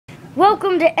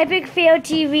Welcome to Epic Fail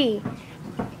TV.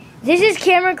 This is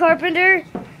Kameron Carpenter.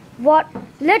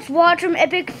 Let's watch him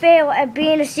epic fail at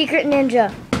being a secret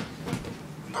ninja.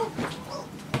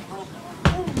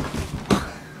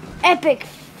 Epic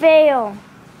fail.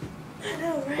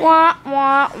 Wah,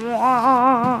 wah,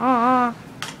 wah.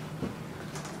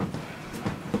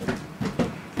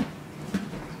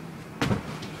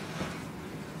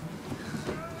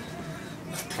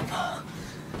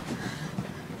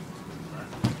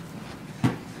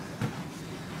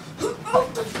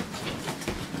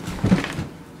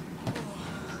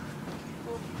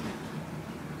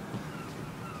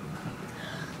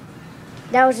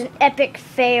 That was an epic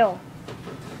fail.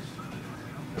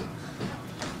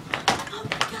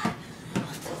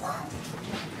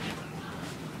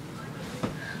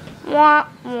 Wah,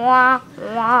 wah,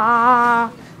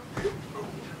 wah.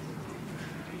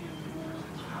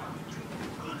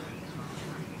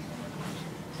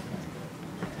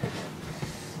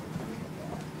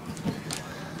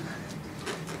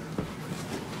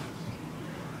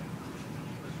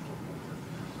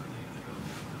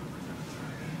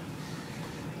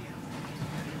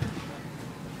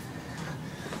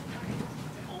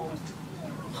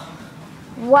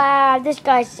 Wow, this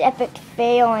guy's epic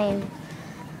failing.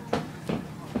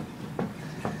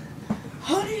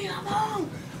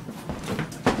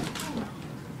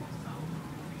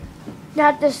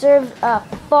 That deserves a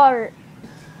fart.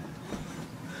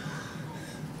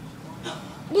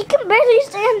 He can barely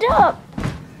stand up.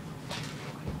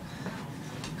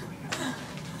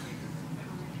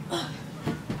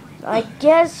 I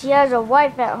guess he has a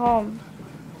wife at home.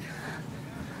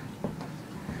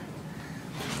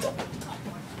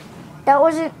 That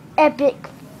was an epic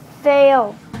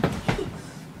fail.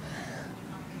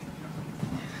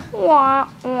 Wah,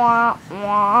 wah,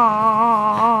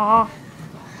 wah.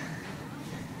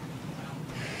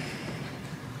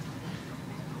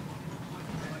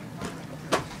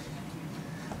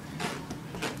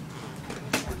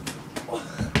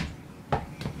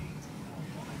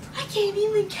 I can't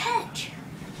even catch.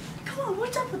 Come on,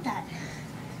 what's up with that?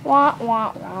 Wah,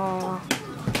 wah, wah.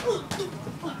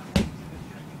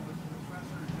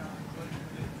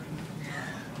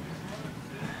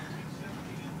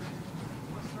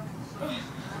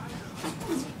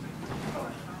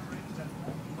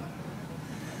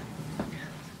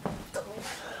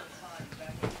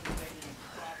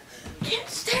 Can't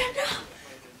stand up.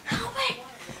 Help me.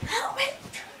 Help me.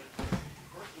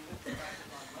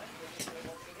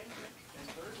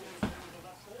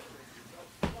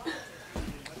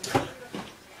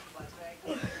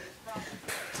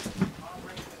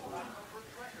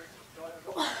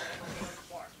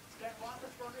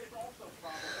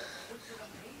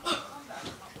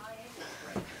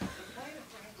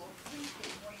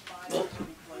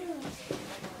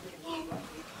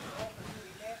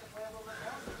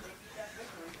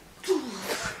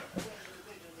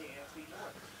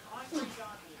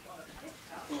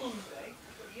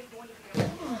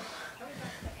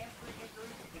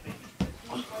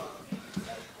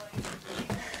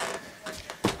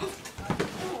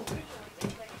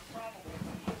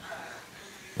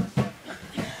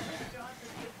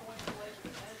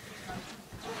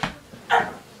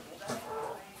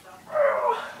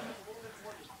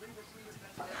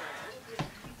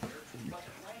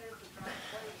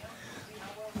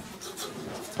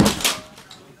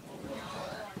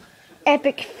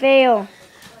 Epic fail.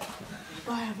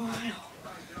 By a mile.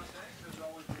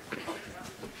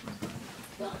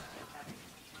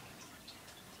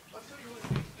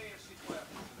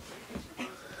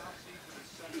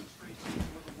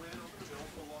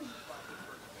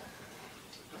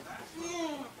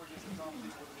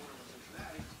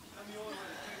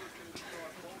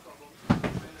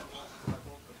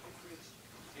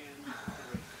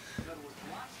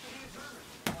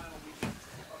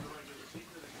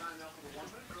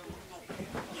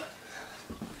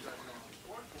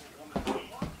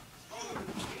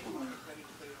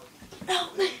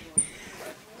 Help me.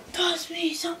 Toss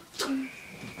me something.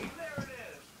 There it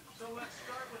is. So let's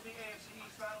start with the AFC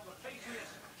East battle. The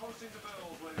Patriots hosting the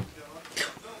Bills, ladies and gentlemen.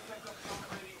 Bills picked up Tom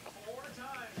Brady 4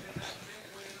 times in that big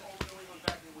win over New England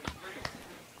back in week 3.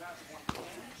 Massive one.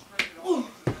 10 straight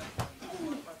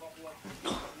offenses by Buffalo.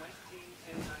 19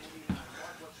 and 99.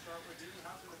 Mark, let's start with you.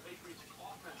 How can the Patriots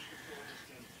offense control this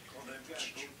game? Well, they've got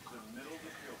to go to the middle of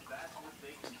the field. That's what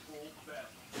they control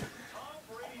best. Tom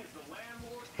Brady is the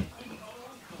landlord, and he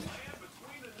owns the land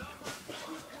between the numbers.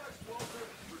 With Wes Welker,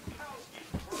 Rukowski,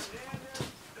 Hernandez,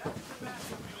 that's the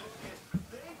matchup you look at.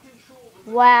 They control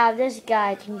the Wow, this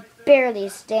guy can barely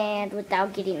stand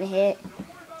without getting hit. Don't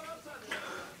worry about outside.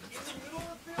 In the middle of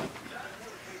the field, that's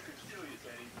where the Patriots steal you,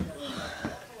 Teddy.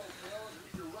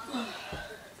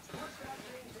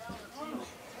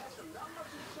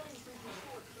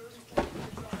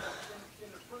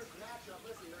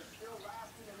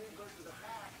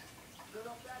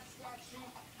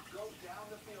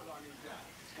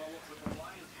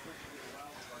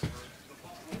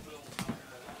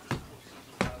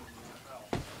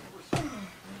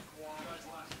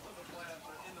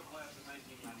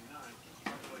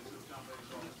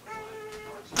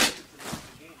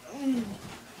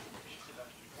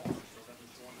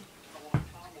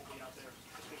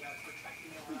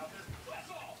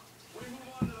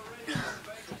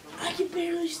 I can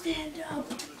barely stand up.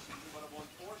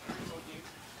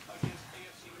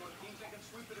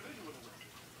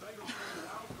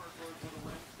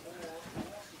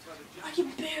 I can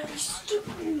barely stoop.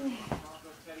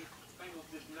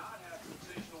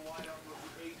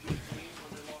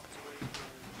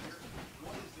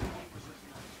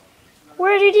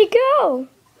 Where did he go?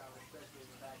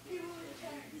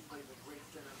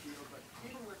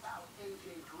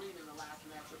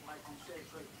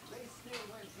 They still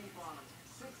went deep on him.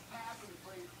 6 passing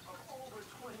plays of over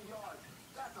 20 yards.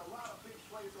 That's a lot of big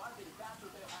plays, so I think that's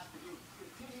what they have to do.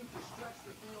 Continue to stretch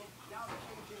the field. Now that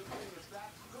A.J. Green is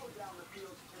back, go down the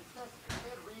field and test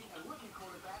Ed Reed and rookie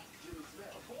quarterback Jimmy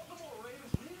Smith. Baltimore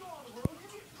Ravens, when you go on the road, you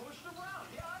get pushed around.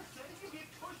 Yeah, I said it. You get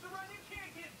pushed around. You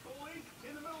can't get bullied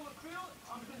in the middle of the field.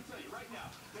 I'm going to tell you right now,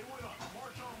 they went on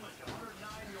Marshawn Lynch, 109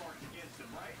 yards against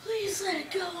him, right? Please let it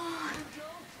go on.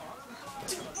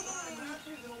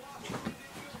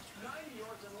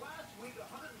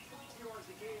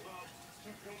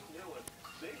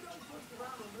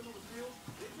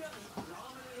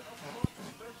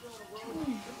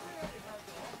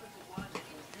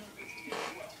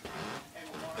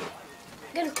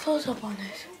 Get a close up on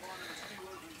this.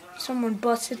 Someone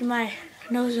busted my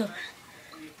nose open.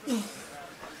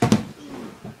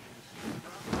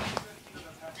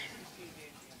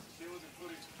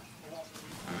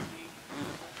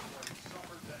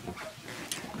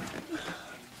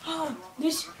 Oh,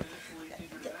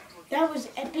 that was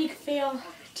Epic Fail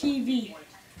TV.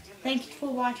 Thank you for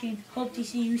watching. Hope to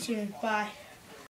see you soon. Bye.